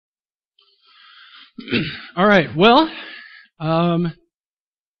All right. Well,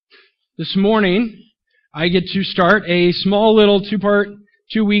 this morning I get to start a small little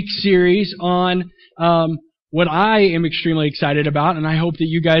two-week series on what I am extremely excited about, and I hope that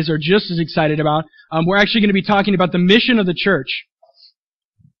you guys are just as excited about. We're actually going to be talking about the mission of the church.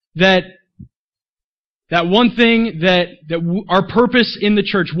 That one thing that our purpose in the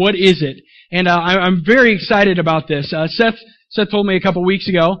church. What is it? And I'm very excited about this. Seth told me a couple weeks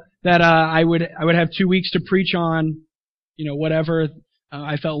ago that I would have 2 weeks to preach on, whatever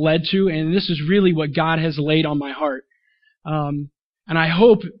I felt led to, and this is really what God has laid on my heart. And I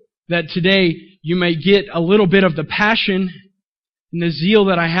hope that today you may get a little bit of the passion and the zeal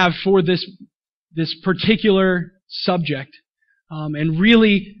that I have for this particular subject, and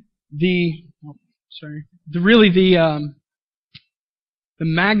really the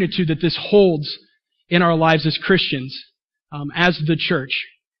magnitude that this holds in our lives as Christians, as the church.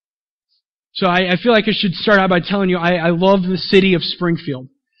 So I feel like I should start out by telling you I love the city of Springfield.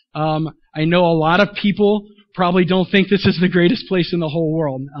 I know a lot of people probably don't think this is the greatest place in the whole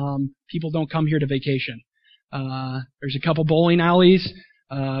world. People don't come here to vacation. There's a couple bowling alleys,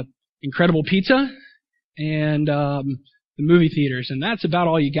 incredible pizza, and the movie theaters, and that's about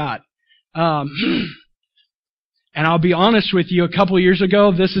all you got. And I'll be honest with you, a couple years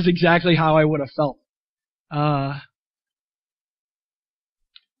ago, this is exactly how I would have felt.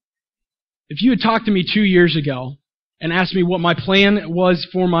 If you had talked to me 2 years ago and asked me what my plan was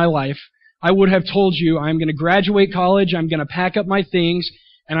for my life, I would have told you I'm going to graduate college, I'm going to pack up my things,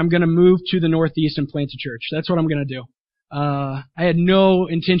 and I'm going to move to the Northeast and plant a church. That's what I'm going to do. I had no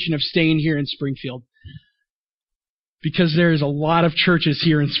intention of staying here in Springfield because there's a lot of churches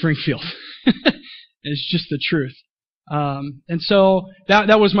here in Springfield. It's just the truth. And so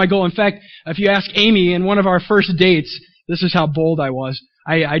that was my goal. In fact, if you ask Amy in one of our first dates, this is how bold I was.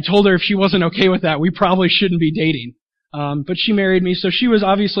 I told her if she wasn't okay with that, we probably shouldn't be dating. But she married me, so she was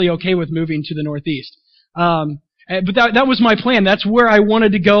obviously okay with moving to the Northeast. But that was my plan. That's where I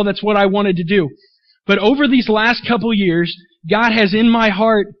wanted to go. That's what I wanted to do. But over these last couple years, God has in my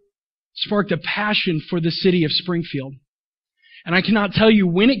heart sparked a passion for the city of Springfield. And I cannot tell you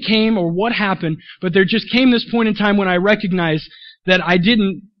when it came or what happened, but there just came this point in time when I recognized that I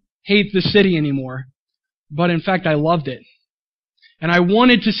didn't hate the city anymore, but in fact I loved it. And I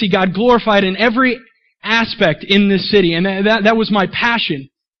wanted to see God glorified in every aspect in this city, and that was my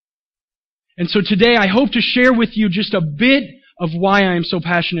passion. And so today I hope to share with you just a bit of why I am so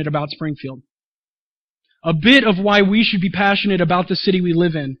passionate about Springfield. A bit of why we should be passionate about the city we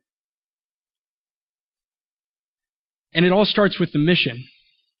live in. And it all starts with the mission.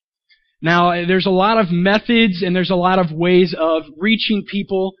 Now, there's a lot of methods and there's a lot of ways of reaching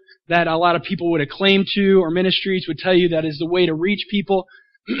people that a lot of people would acclaim to, or ministries would tell you that is the way to reach people.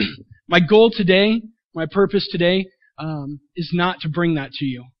 My goal today, my purpose today, is not to bring that to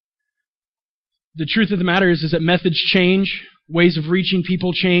you. The truth of the matter is that methods change, ways of reaching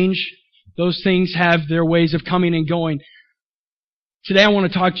people change. Those things have their ways of coming and going. Today I want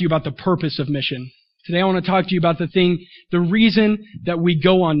to talk to you about the purpose of mission. Today I want to talk to you about the reason that we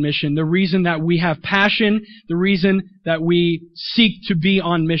go on mission, the reason that we have passion, the reason that we seek to be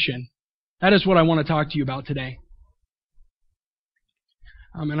on mission. That is what I want to talk to you about today.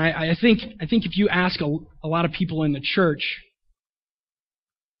 And I think if you ask a lot of people in the church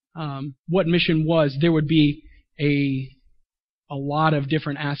what mission was, there would be a lot of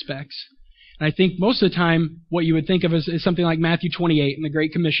different aspects. And I think most of the time what you would think of is something like Matthew 28 and the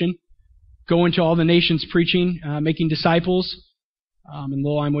Great Commission. Go into all the nations preaching, making disciples, and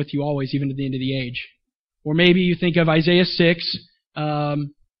lo, I'm with you always, even to the end of the age. Or maybe you think of Isaiah 6,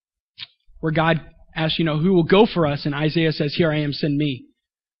 where God asks, who will go for us? And Isaiah says, here I am, send me,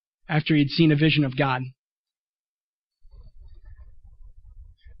 after he'd seen a vision of God.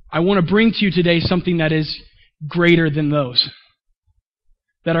 I want to bring to you today something that is greater than those.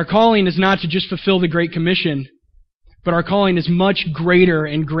 That our calling is not to just fulfill the Great Commission, but our calling is much greater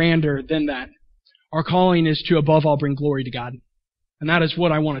and grander than that. Our calling is to, above all, bring glory to God. And that is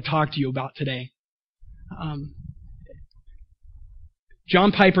what I want to talk to you about today.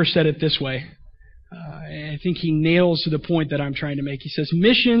 John Piper said it this way. I think he nails the point that I'm trying to make. He says,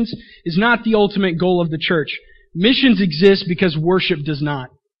 missions is not the ultimate goal of the church. Missions exist because worship does not.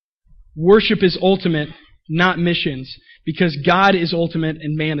 Worship is ultimate, not missions, because God is ultimate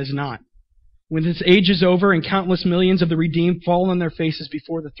and man is not. When this age is over and countless millions of the redeemed fall on their faces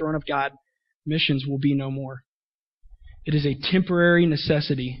before the throne of God, missions will be no more. It is a temporary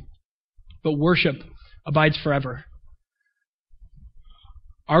necessity, but worship abides forever.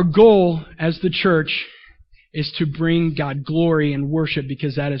 Our goal as the church is to bring God glory and worship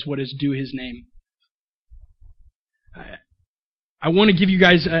because that is what is due His name. I want to give you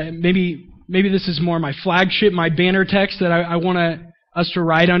guys, maybe this is more my flagship, my banner text that I want us to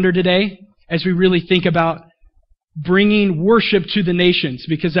ride under today as we really think about bringing worship to the nations,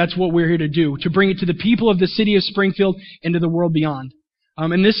 because that's what we're here to do, to bring it to the people of the city of Springfield and to the world beyond.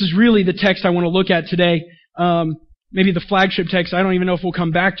 And this is really the text I want to look at today. Maybe the flagship text, I don't even know if we'll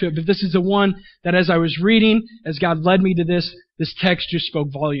come back to it, but this is the one that as I was reading, as God led me to this text just spoke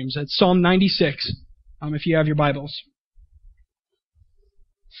volumes. That's Psalm 96, if you have your Bibles.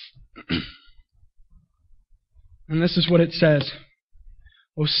 And this is what it says.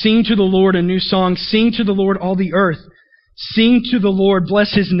 Oh, sing to the Lord a new song. Sing to the Lord all the earth. Sing to the Lord,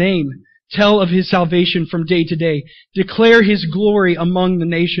 bless His name. Tell of His salvation from day to day. Declare His glory among the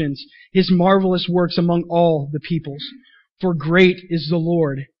nations, His marvelous works among all the peoples. For great is the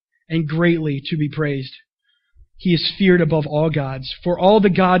Lord, and greatly to be praised. He is feared above all gods. For all the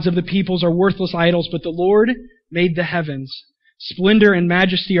gods of the peoples are worthless idols, but the Lord made the heavens. Splendor and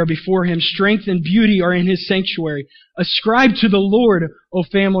majesty are before Him. Strength and beauty are in His sanctuary. Ascribe to the Lord, O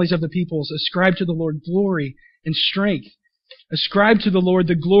families of the peoples. Ascribe to the Lord glory and strength. Ascribe to the Lord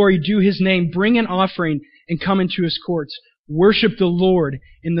the glory due His name. Bring an offering and come into His courts. Worship the Lord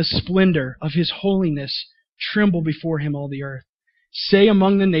in the splendor of His holiness. Tremble before Him, all the earth. Say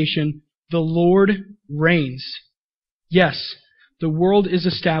among the nation, the Lord reigns. Yes, the world is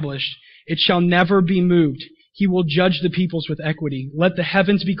established. It shall never be moved. He will judge the peoples with equity. Let the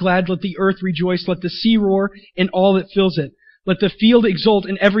heavens be glad. Let the earth rejoice. Let the sea roar and all that fills it. Let the field exult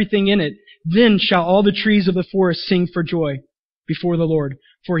and everything in it. Then shall all the trees of the forest sing for joy before the Lord.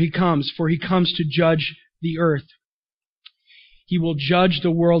 For He comes to judge the earth. He will judge the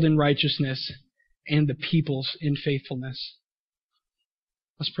world in righteousness and the peoples in faithfulness.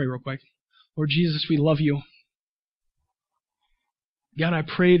 Let's pray real quick. Lord Jesus, we love You. God, I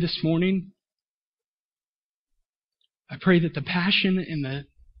pray this morning, I pray that the passion and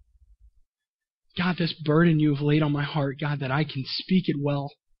this burden You have laid on my heart, God, that I can speak it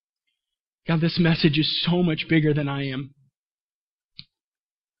well. God, this message is so much bigger than I am.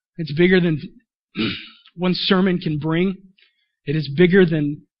 It's bigger than one sermon can bring. It is bigger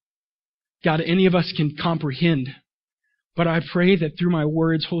than, God, any of us can comprehend. But I pray that through my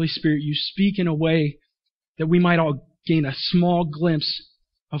words, Holy Spirit, You speak in a way that we might all gain a small glimpse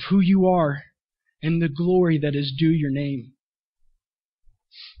of who You are and the glory that is due Your name.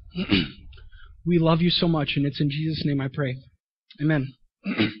 We love You so much, and it's in Jesus' name I pray. Amen.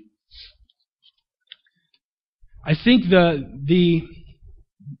 I think the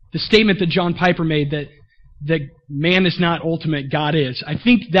statement that John Piper made that man is not ultimate, God is, I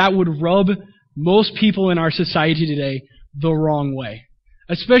think that would rub most people in our society today the wrong way.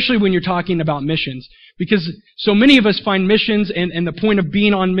 Especially when you're talking about missions. Because so many of us find missions and the point of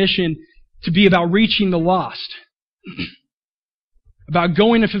being on mission to be about reaching the lost. About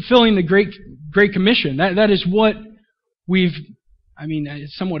going and fulfilling the Great Commission. That is what we've,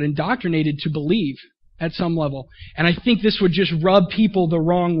 somewhat indoctrinated to believe at some level. And I think this would just rub people the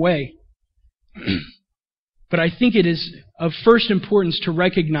wrong way. But I think it is of first importance to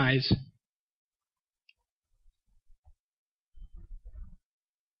recognize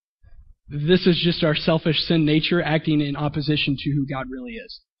this is just our selfish sin nature acting in opposition to who God really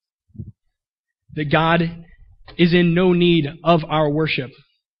is. That God is in no need of our worship.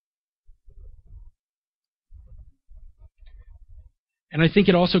 And I think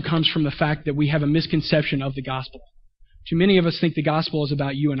it also comes from the fact that we have a misconception of the gospel. Too many of us think the gospel is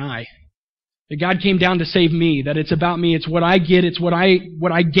about you and I. That God came down to save me, that it's about me, it's what I get, it's what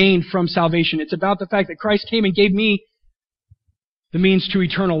I gain from salvation. It's about the fact that Christ came and gave me the means to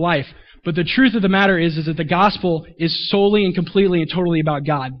eternal life. But the truth of the matter is that the gospel is solely and completely and totally about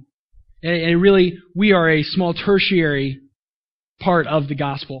God. And really, we are a small tertiary part of the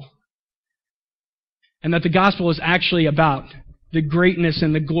gospel. And that the gospel is actually about the greatness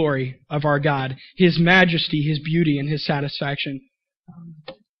and the glory of our God, His majesty, His beauty, and His satisfaction.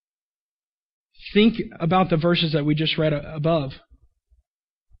 Think about the verses that we just read above.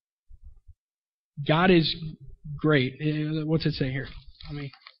 God is great. What's it say here?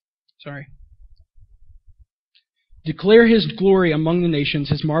 Sorry. Declare His glory among the nations,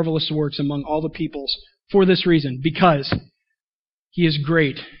 His marvelous works among all the peoples, for this reason, because He is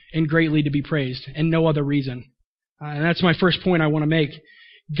great and greatly to be praised, and no other reason. And that's my first point I want to make.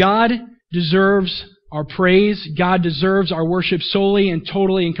 God deserves our praise. God deserves our worship solely and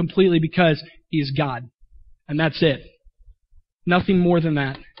totally and completely because He is God. And that's it. Nothing more than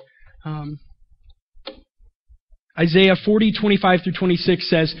that. Isaiah 40:25 through 26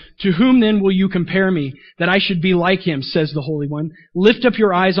 says, "To whom then will you compare me, that I should be like him, says the Holy One? Lift up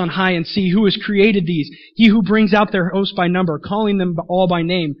your eyes on high and see who has created these, he who brings out their host by number, calling them all by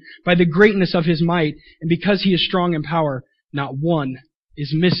name, by the greatness of his might, and because he is strong in power, not one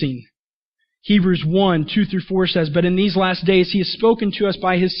is missing." Hebrews 1:2 through 4 says, "But in these last days he has spoken to us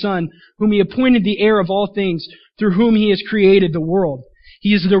by his Son, whom he appointed the heir of all things, through whom he has created the world.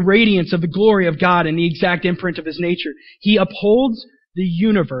 He is the radiance of the glory of God and the exact imprint of his nature. He upholds the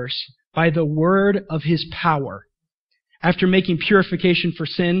universe by the word of his power. After making purification for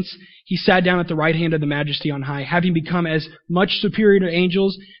sins, he sat down at the right hand of the Majesty on high, having become as much superior to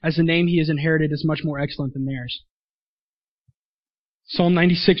angels as the name he has inherited is much more excellent than theirs." Psalm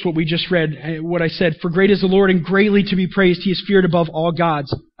 96, what we just read, what I said, "For great is the Lord and greatly to be praised. He is feared above all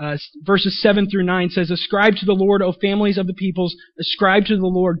gods." Verses 7 through 9 says, "Ascribe to the Lord, O families of the peoples. Ascribe to the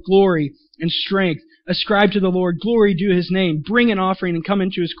Lord glory and strength. Ascribe to the Lord glory due his name. Bring an offering and come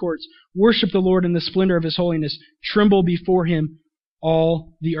into his courts. Worship the Lord in the splendor of his holiness. Tremble before him,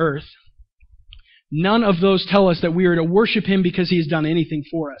 all the earth." None of those tell us that we are to worship him because he has done anything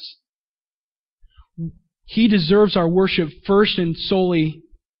for us. He deserves our worship first and solely,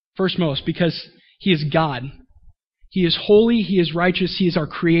 firstmost, because he is God. He is holy, he is righteous, he is our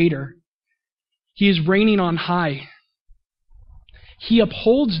creator. He is reigning on high. He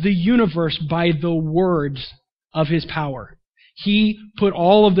upholds the universe by the words of his power. He put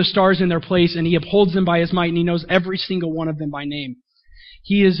all of the stars in their place and he upholds them by his might, and he knows every single one of them by name.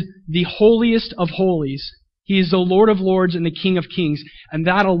 He is the holiest of holies. He is the Lord of lords and the King of kings, and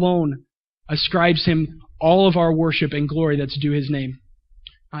that alone ascribes him all of our worship and glory that's due his name.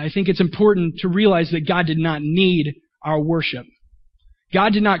 I think it's important to realize that God did not need our worship.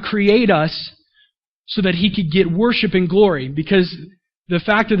 God did not create us so that he could get worship and glory, because the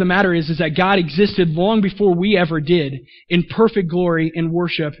fact of the matter is that God existed long before we ever did in perfect glory and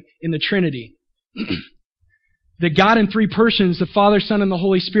worship in the Trinity. That God in three persons, the Father, Son, and the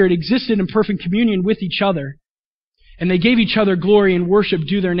Holy Spirit, existed in perfect communion with each other, and they gave each other glory and worship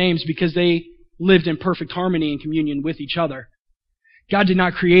due their names because they lived in perfect harmony and communion with each other. God did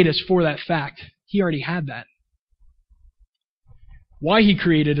not create us for that fact. He already had that. Why he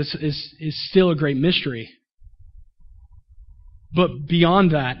created us is still a great mystery. But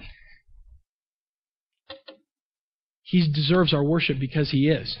beyond that, he deserves our worship because he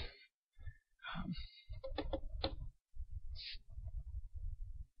is.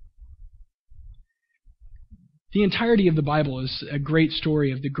 The entirety of the Bible is a great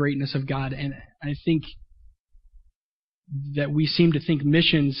story of the greatness of God, and I think that we seem to think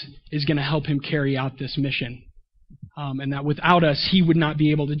missions is going to help him carry out this mission, and that without us, he would not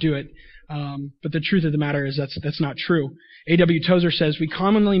be able to do it. But the truth of the matter is that's not true. A.W. Tozer says, "We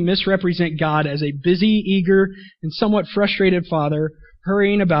commonly misrepresent God as a busy, eager, and somewhat frustrated father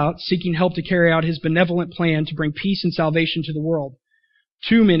hurrying about, seeking help to carry out his benevolent plan to bring peace and salvation to the world.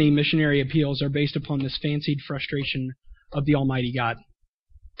 Too many missionary appeals are based upon this fancied frustration of the Almighty God."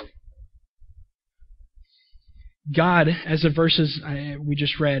 God, as the verses we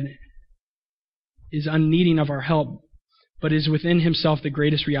just read, is unneeding of our help, but is within himself the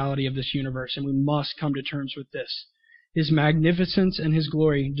greatest reality of this universe, and we must come to terms with this. His magnificence and his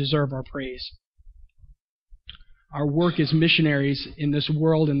glory deserve our praise. Our work as missionaries in this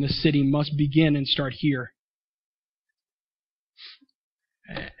world and this city must begin and start here.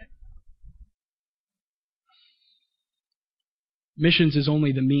 Missions is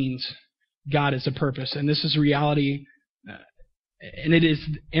only the means. God is the purpose, and this is reality.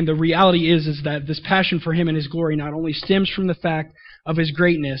 And the reality is that this passion for him and his glory not only stems from the fact of his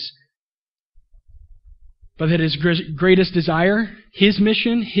greatness, but that his greatest desire, his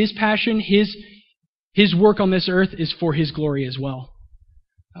mission, his passion, his work on this earth is for his glory as well.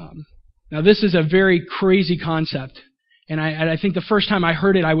 Now, this is a very crazy concept. And I think the first time I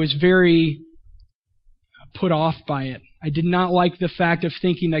heard it, I was very put off by it. I did not like the fact of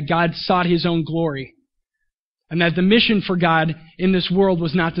thinking that God sought his own glory, and that the mission for God in this world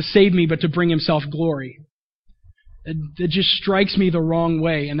was not to save me, but to bring himself glory. It just strikes me the wrong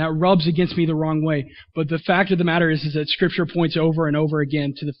way, and that rubs against me the wrong way. But the fact of the matter is that Scripture points over and over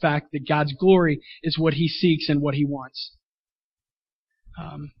again to the fact that God's glory is what he seeks and what he wants.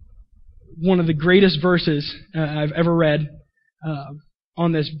 One of the greatest verses I've ever read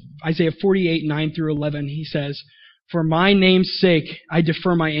on this, Isaiah 48, 9 through 11, he says, "For my name's sake I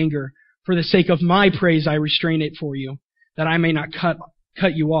defer my anger. For the sake of my praise I restrain it for you, that I may not cut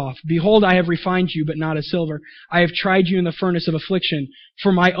you off. Behold, I have refined you, but not as silver. I have tried you in the furnace of affliction.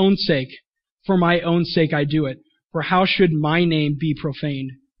 For my own sake I do it. For how should my name be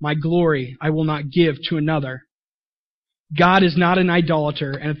profaned? My glory I will not give to another." God is not an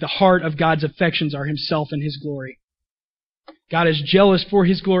idolater, and at the heart of God's affections are himself and his glory. God is jealous for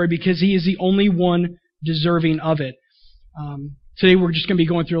his glory because he is the only one deserving of it. Today we're just going to be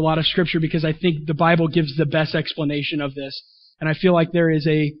going through a lot of Scripture because I think the Bible gives the best explanation of this. And I feel like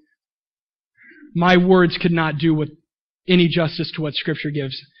my words could not do with any justice to what Scripture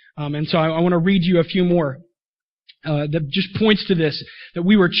gives. And so I want to read you a few more that just points to this, that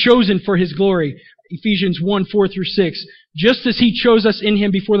we were chosen for his glory. Ephesians 1:4-6. Just as he chose us in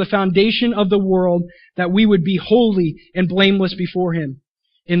him before the foundation of the world, that we would be holy and blameless before him.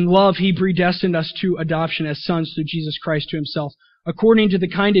 In love he predestined us to adoption as sons through Jesus Christ to himself, according to the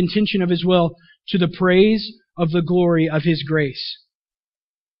kind intention of his will, to the praise of the glory of his grace.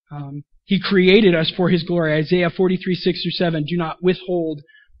 He created us for his glory. Isaiah 43:6-7. Do not withhold.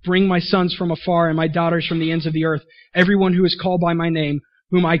 Bring my sons from afar and my daughters from the ends of the earth, everyone who is called by my name,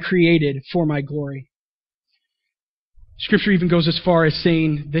 whom I created for my glory. Scripture even goes as far as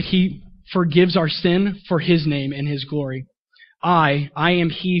saying that he forgives our sin for his name and his glory. I am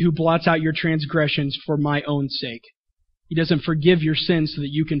he who blots out your transgressions for my own sake. He doesn't forgive your sins so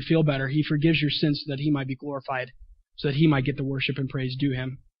that you can feel better. He forgives your sins so that he might be glorified, so that he might get the worship and praise due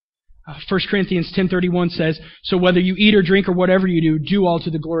him. 1 Corinthians 10:31 says, so whether you eat or drink or whatever you do, do all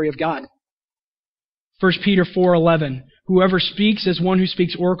to the glory of God. 1 Peter 4:11, whoever speaks as one who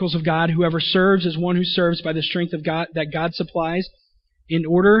speaks oracles of God, whoever serves as one who serves by the strength of God that God supplies, in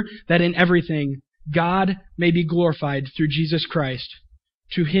order that in everything God may be glorified through Jesus Christ.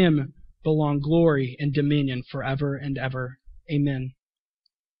 To him belong glory and dominion forever and ever. Amen.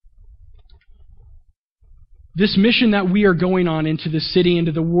 This mission that we are going on into the city,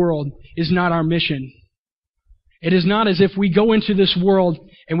 into the world, is not our mission. It is not as if we go into this world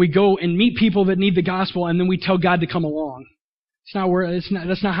and we go and meet people that need the gospel and then we tell God to come along.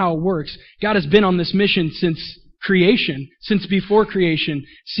 That's not how it works. God has been on this mission since creation, since before creation,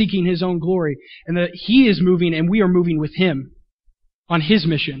 seeking his own glory. And that he is moving and we are moving with him on his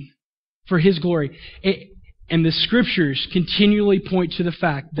mission for his glory. And the Scriptures continually point to the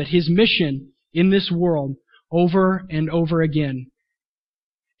fact that his mission in this world over and over again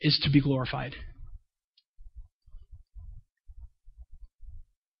is to be glorified.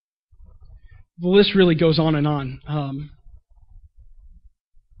 The list really goes on and on.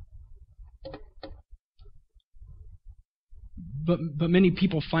 But many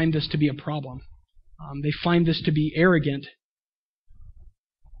people find this to be a problem. They find this to be arrogant.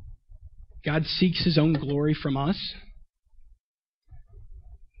 God seeks his own glory from us.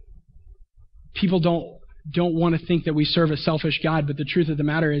 People don't want to think that we serve a selfish God, but the truth of the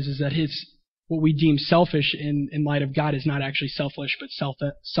matter is that what we deem selfish in light of God is not actually selfish, but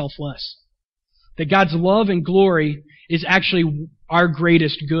selfless. That God's love and glory is actually our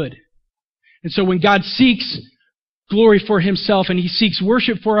greatest good. And so when God seeks glory for himself and he seeks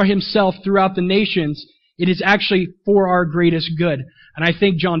worship for himself throughout the nations, it is actually for our greatest good. And I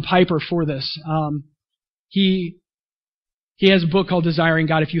thank John Piper for this. He has a book called Desiring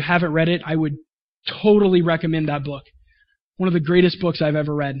God. If you haven't read it, I would totally recommend that book. One of the greatest books I've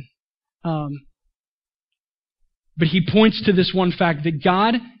ever read. But he points to this one fact, that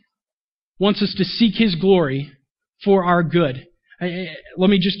God wants us to seek his glory for our good. Let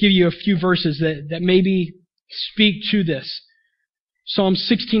me just give you a few verses that maybe speak to this. Psalm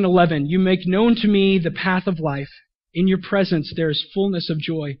 16:11, you make known to me the path of life. In your presence there is fullness of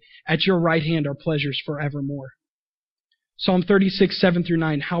joy. At your right hand are pleasures forevermore. Psalm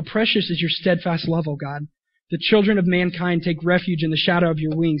 36:7-9, how precious is your steadfast love, O God. The children of mankind take refuge in the shadow of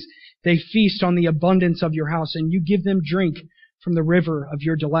your wings. They feast on the abundance of your house, and you give them drink from the river of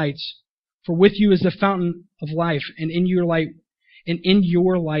your delights. For with you is the fountain of life, and in your light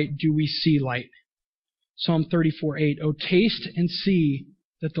do we see light. Psalm 34:8, O taste and see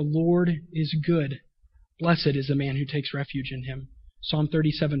that the Lord is good. Blessed is the man who takes refuge in him. Psalm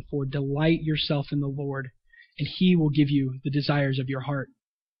 37:4, delight yourself in the Lord, and he will give you the desires of your heart.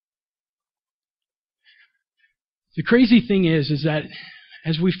 The crazy thing is that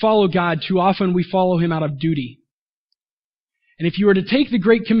as we follow God, too often we follow him out of duty. And if you were to take the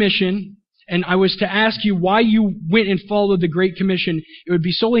Great Commission, and I was to ask you why you went and followed the Great Commission, it would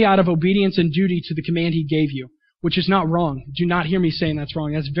be solely out of obedience and duty to the command he gave you, which is not wrong. Do not hear me saying that's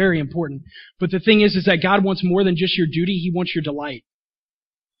wrong. That's very important. But the thing is that God wants more than just your duty. He wants your delight.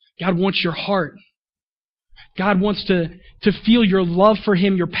 God wants your heart. God wants to feel your love for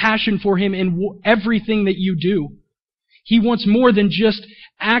him, your passion for him in everything that you do. He wants more than just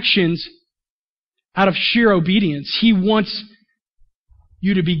actions out of sheer obedience. He wants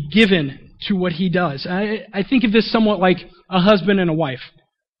you to be given to what he does. I think of this somewhat like a husband and a wife.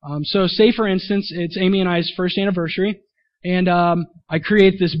 So say, for instance, it's Amy and I's first anniversary. And I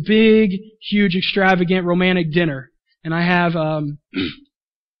create this big, huge, extravagant, romantic dinner. And I have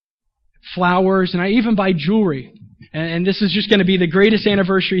flowers, and I even buy jewelry. And this is just going to be the greatest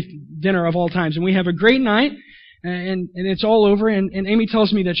anniversary dinner of all times. And we have a great night, and it's all over. And Amy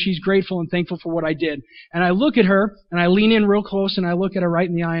tells me that she's grateful and thankful for what I did. And I look at her, and I lean in real close, and I look at her right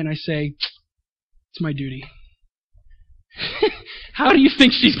in the eye, and I say, it's my duty. How do you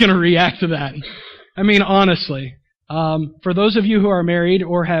think she's going to react to that? I mean, honestly. For those of you who are married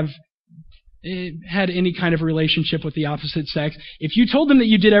or have had any kind of relationship with the opposite sex, if you told them that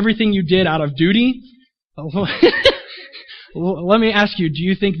you did everything you did out of duty, let me ask you, do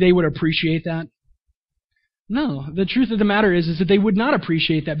you think they would appreciate that? No. The truth of the matter is that they would not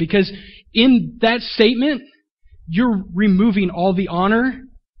appreciate that, because in that statement, you're removing all the honor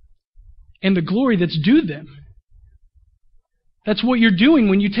and the glory that's due them. That's what you're doing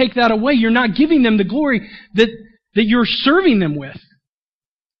when you take that away. You're not giving them the glory that you're serving them with.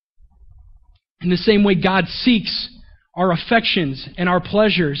 In the same way, God seeks our affections and our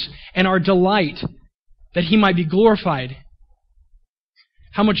pleasures and our delight that He might be glorified.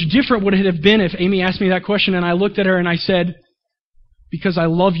 How much different would it have been if Amy asked me that question and I looked at her and I said, because I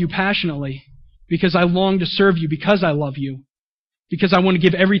love you passionately, because I long to serve you, because I love you, because I want to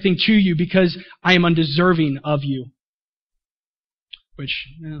give everything to you, because I am undeserving of you. Which,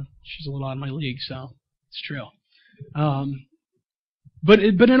 she's a little out of my league, so it's true. But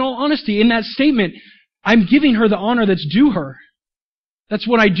in all honesty, in that statement, I'm giving her the honor that's due her. That's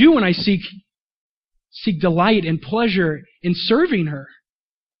what I do when I seek delight and pleasure in serving her.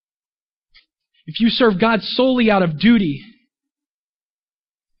 If you serve God solely out of duty,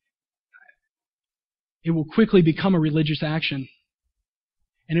 it will quickly become a religious action.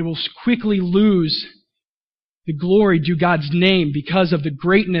 And it will quickly lose the glory due God's name because of the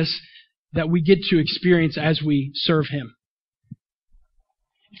greatness that we get to experience as we serve Him.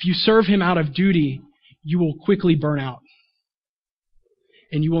 If you serve Him out of duty, you will quickly burn out.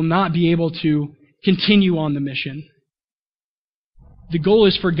 And you will not be able to continue on the mission. The goal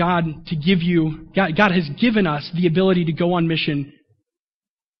is for God to give you, God has given us the ability to go on mission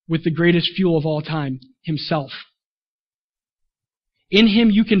with the greatest fuel of all time, Himself. In Him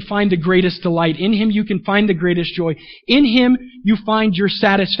you can find the greatest delight. In Him you can find the greatest joy. In Him you find your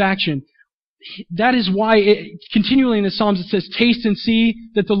satisfaction. That is why continually in the Psalms it says, taste and see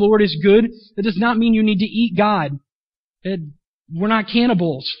that the Lord is good. That does not mean you need to eat God. We're not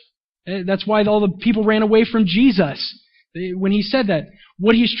cannibals. That's why all the people ran away from Jesus when He said that.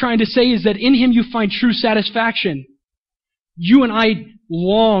 What He's trying to say is that in Him you find true satisfaction. You and I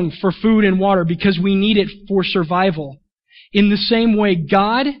long for food and water because we need it for survival. In the same way,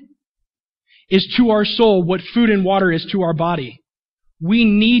 God is to our soul what food and water is to our body. We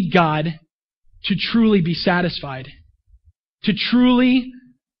need God to truly be satisfied, to truly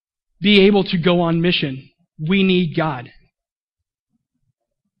be able to go on mission. We need God.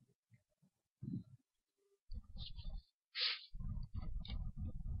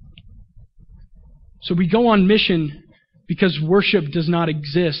 So we go on mission because worship does not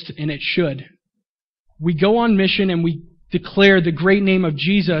exist, and it should. We go on mission and we declare the great name of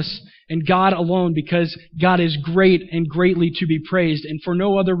Jesus and God alone because God is great and greatly to be praised, and for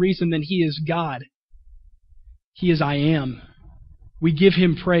no other reason than He is God. He is I Am. We give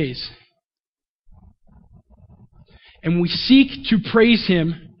Him praise. And we seek to praise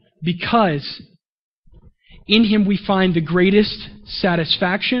Him because in Him we find the greatest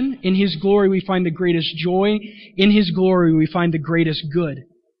satisfaction. In His glory we find the greatest joy. In His glory we find the greatest good.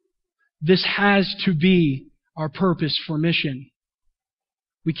 This has to be our purpose for mission.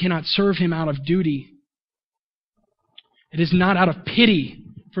 We cannot serve Him out of duty. It is not out of pity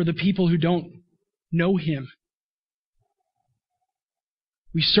for the people who don't know Him.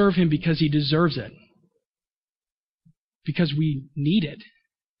 We serve Him because He deserves it. Because we need it.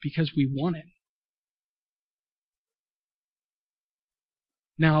 Because we want it.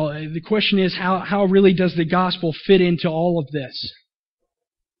 Now, the question is, how really does the gospel fit into all of this?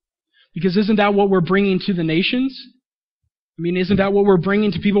 Because isn't that what we're bringing to the nations? I mean, isn't that what we're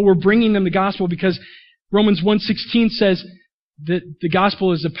bringing to people? We're bringing them the gospel because Romans 1:16 says that the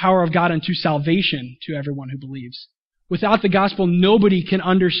gospel is the power of God unto salvation to everyone who believes. Without the gospel, nobody can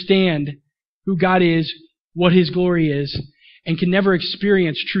understand who God is, what His glory is, and can never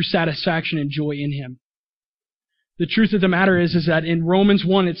experience true satisfaction and joy in Him. The truth of the matter is that in Romans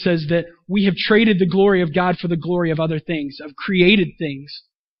 1 it says that we have traded the glory of God for the glory of other things, of created things.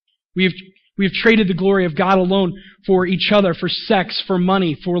 We have traded the glory of God alone for each other, for sex, for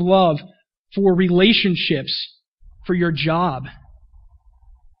money, for love, for relationships, for your job.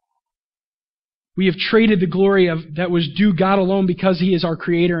 We have traded the glory that was due God alone because He is our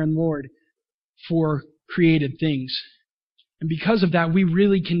Creator and Lord for created things. And because of that, we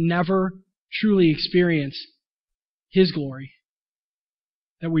really can never truly experience His glory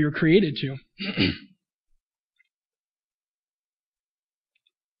that we were created to.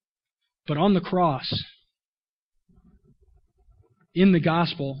 But on the cross, in the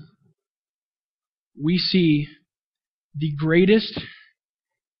gospel, we see the greatest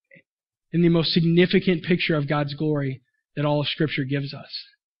and the most significant picture of God's glory that all of Scripture gives us.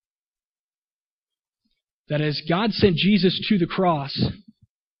 That as God sent Jesus to the cross,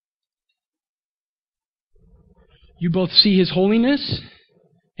 you both see His holiness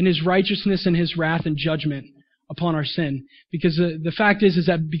and His righteousness and His wrath and judgment upon our sin. Because the fact is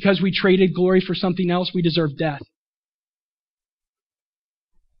that because we traded glory for something else, we deserve death.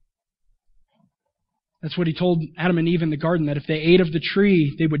 That's what He told Adam and Eve in the garden, that if they ate of the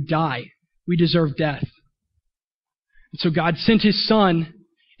tree, they would die. We deserve death. And so God sent His Son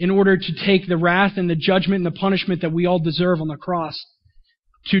in order to take the wrath and the judgment and the punishment that we all deserve on the cross,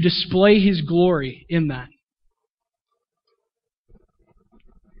 to display His glory in that.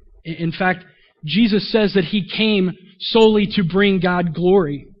 In fact, Jesus says that He came solely to bring God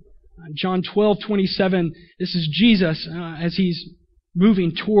glory. John 12:27, this is Jesus as He's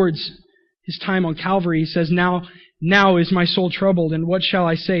moving towards His time on Calvary. He says, Now is my soul troubled, and what shall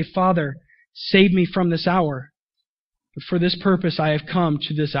I say? Father, save me from this hour. But for this purpose I have come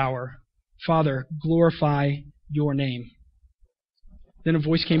to this hour. Father, glorify your name. Then a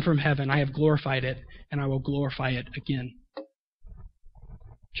voice came from heaven, I have glorified it, and I will glorify it again.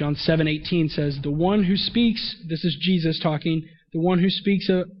 John 7:18 says, the one who speaks, this is Jesus talking, the one who speaks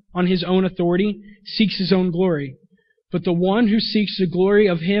on his own authority seeks his own glory. But the one who seeks the glory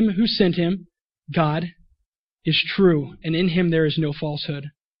of Him who sent Him, God, is true, and in Him there is no falsehood.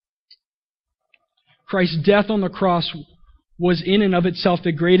 Christ's death on the cross was in and of itself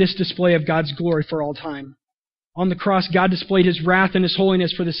the greatest display of God's glory for all time. On the cross, God displayed His wrath and His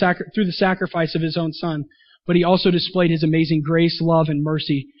holiness through the sacrifice of His own Son. But He also displayed His amazing grace, love, and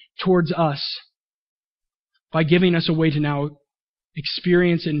mercy towards us by giving us a way to now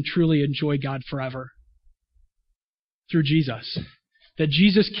experience and truly enjoy God forever through Jesus. That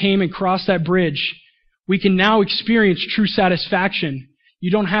Jesus came and crossed that bridge. We can now experience true satisfaction.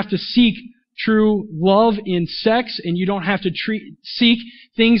 You don't have to seek true love in sex, and you don't have to seek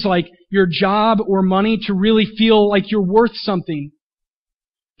things like your job or money to really feel like you're worth something.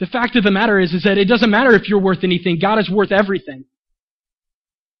 The fact of the matter is that it doesn't matter if you're worth anything. God is worth everything.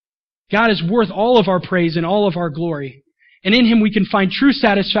 God is worth all of our praise and all of our glory. And in Him we can find true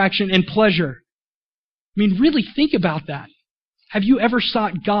satisfaction and pleasure. I mean, really think about that. Have you ever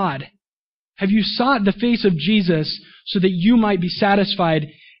sought God? Have you sought the face of Jesus so that you might be satisfied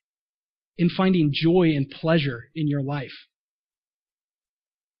in finding joy and pleasure in your life?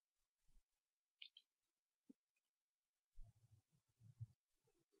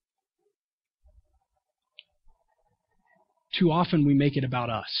 Too often we make it about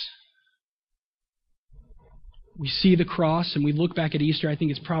us. We see the cross and we look back at Easter. I think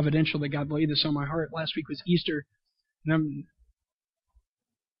it's providential that God laid this on my heart. Last week was Easter. And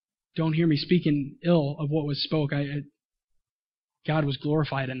don't hear me speaking ill of what was spoke. God was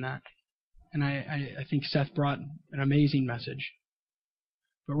glorified in that. And I think Seth brought an amazing message.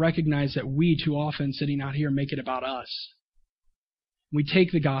 But recognize that we too often sitting out here make it about us. We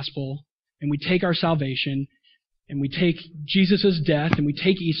take the gospel and we take our salvation and we take Jesus' death and we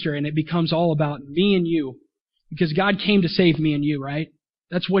take Easter and it becomes all about me and you. Because God came to save me and you, right?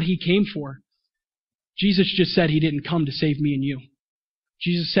 That's what He came for. Jesus just said He didn't come to save me and you.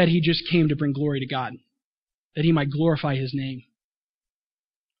 Jesus said He just came to bring glory to God, that He might glorify His name.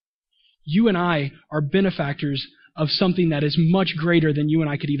 You and I are benefactors of something that is much greater than you and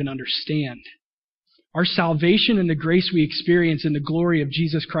I could even understand. Our salvation and the grace we experience in the glory of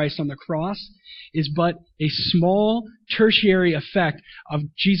Jesus Christ on the cross is but a small tertiary effect of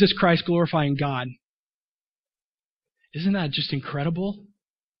Jesus Christ glorifying God. Isn't that just incredible?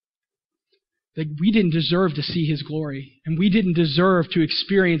 That we didn't deserve to see His glory, and we didn't deserve to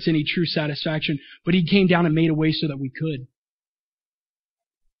experience any true satisfaction, but He came down and made a way so that we could.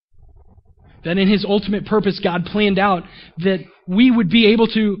 That in His ultimate purpose, God planned out that we would be able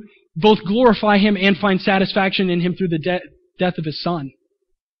to both glorify Him and find satisfaction in Him through the death of His Son.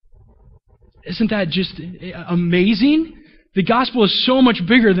 Isn't that just amazing? The gospel is so much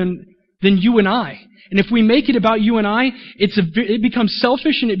bigger than you and I. And if we make it about you and I, it becomes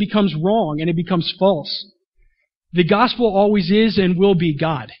selfish and it becomes wrong and it becomes false. The gospel always is and will be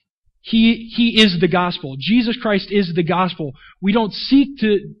God. He is the gospel. Jesus Christ is the gospel. We don't seek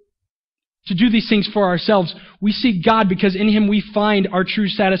to to do these things for ourselves. We seek God because in Him we find our true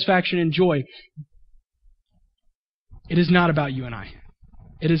satisfaction and joy. It is not about you and I.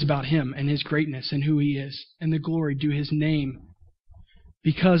 It is about Him and His greatness and who He is and the glory due His name,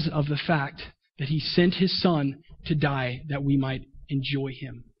 because of the fact that He sent His Son to die that we might enjoy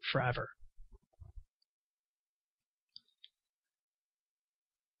Him forever.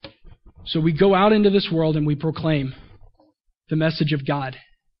 So we go out into this world and we proclaim the message of God.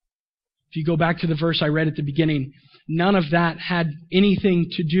 If you go back to the verse I read at the beginning, none of that had anything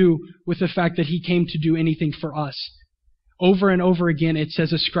to do with the fact that He came to do anything for us. Over and over again it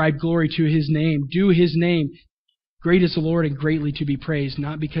says, ascribe glory to His name, do His name. Great is the Lord and greatly to be praised,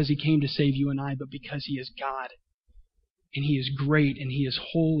 not because He came to save you and I, but because He is God. And He is great, and He is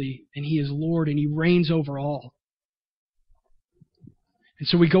holy, and He is Lord, and He reigns over all. And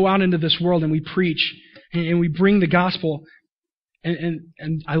so we go out into this world and we preach, and we bring the gospel.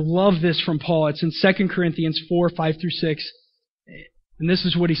 And I love this from Paul. It's in 2 Corinthians 4, 5 through 6. And this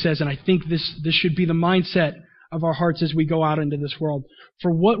is what he says, and I think this should be the mindset of our hearts as we go out into this world.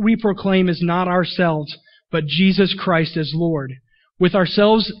 For what we proclaim is not ourselves, but Jesus Christ as Lord, with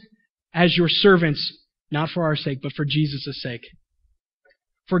ourselves as your servants, not for our sake, but for Jesus' sake.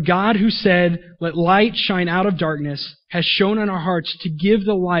 For God, who said, let light shine out of darkness, has shone in our hearts to give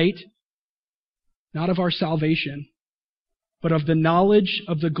the light, not of our salvation, but of the knowledge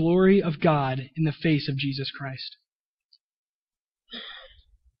of the glory of God in the face of Jesus Christ.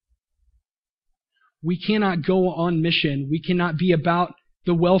 We cannot go on mission. We cannot be about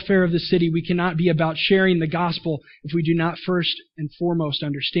the welfare of the city. We cannot be about sharing the gospel if we do not first and foremost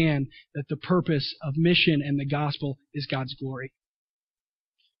understand that the purpose of mission and the gospel is God's glory.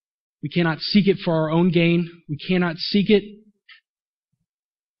 We cannot seek it for our own gain. We cannot seek it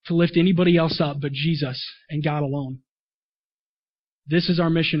to lift anybody else up but Jesus and God alone. This is our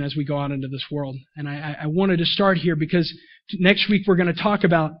mission as we go out into this world. And I wanted to start here because next week we're going to talk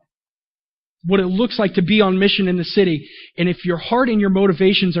about what it looks like to be on mission in the city. And if your heart and your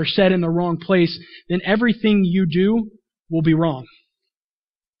motivations are set in the wrong place, then everything you do will be wrong.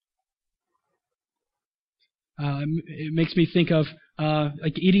 It makes me think of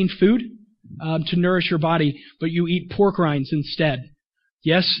like eating food to nourish your body, but you eat pork rinds instead.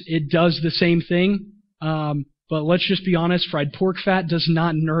 Yes, it does the same thing, but let's just be honest, fried pork fat does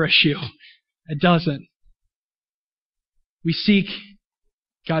not nourish you. It doesn't. We seek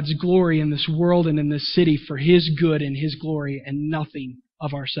God's glory in this world and in this city for His good and His glory and nothing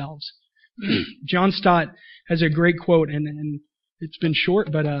of ourselves. John Stott has a great quote, and it's been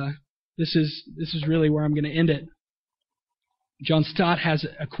short, but this is really where I'm going to end it. John Stott has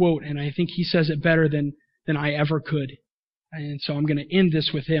a quote, and I think he says it better than I ever could. And so I'm going to end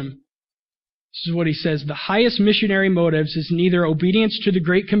this with him. This is what he says: the highest missionary motives is neither obedience to the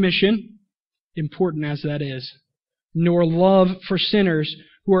Great Commission, important as that is, nor love for sinners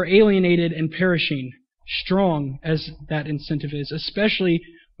who are alienated and perishing, strong as that incentive is, especially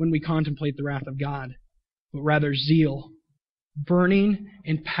when we contemplate the wrath of God, but rather zeal, burning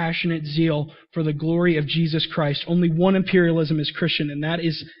and passionate zeal for the glory of Jesus Christ. Only one imperialism is Christian, and that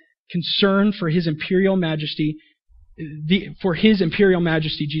is concern for His imperial majesty,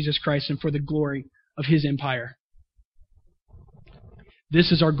 Jesus Christ, and for the glory of His empire.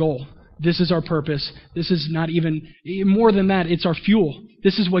 This is our goal. This is our purpose. This is not even more than that. It's our fuel.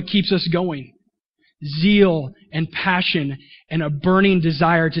 This is what keeps us going. Zeal and passion and a burning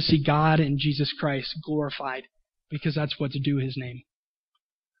desire to see God and Jesus Christ glorified, because that's what to do His name.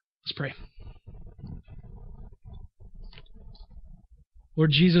 Let's pray.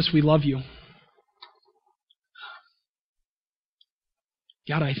 Lord Jesus, we love You.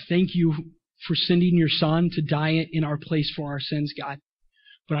 God, I thank You for sending Your Son to die in our place for our sins, God.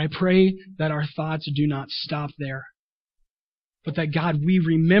 But I pray that our thoughts do not stop there, but that, God, we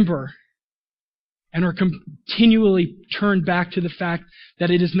remember and are continually turned back to the fact that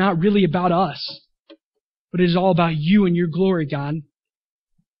it is not really about us, but it is all about You and Your glory, God.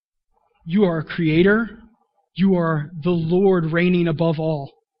 You are a creator. You are the Lord reigning above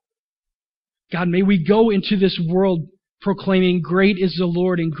all. God, may we go into this world proclaiming, great is the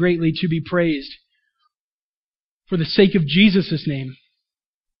Lord and greatly to be praised, for the sake of Jesus' name.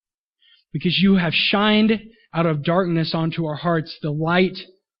 Because You have shined out of darkness onto our hearts the light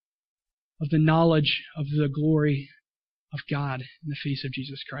of the knowledge of the glory of God in the face of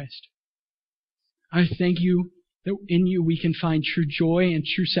Jesus Christ. I thank You that in You we can find true joy and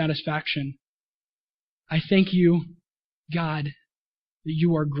true satisfaction. I thank You, God, that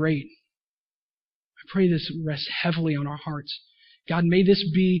You are great. I pray this rests heavily on our hearts. God, may this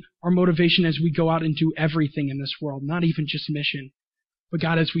be our motivation as we go out and do everything in this world, not even just mission, But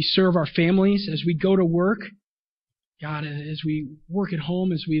God, as we serve our families, as we go to work, God, as we work at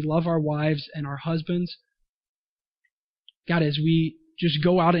home, as we love our wives and our husbands, God, as we just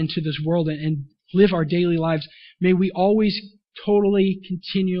go out into this world and live our daily lives, may we always totally,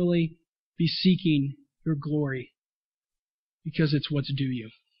 continually be seeking your glory, because it's what's due you.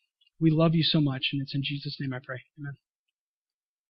 We love you so much, and it's in Jesus' name I pray. Amen.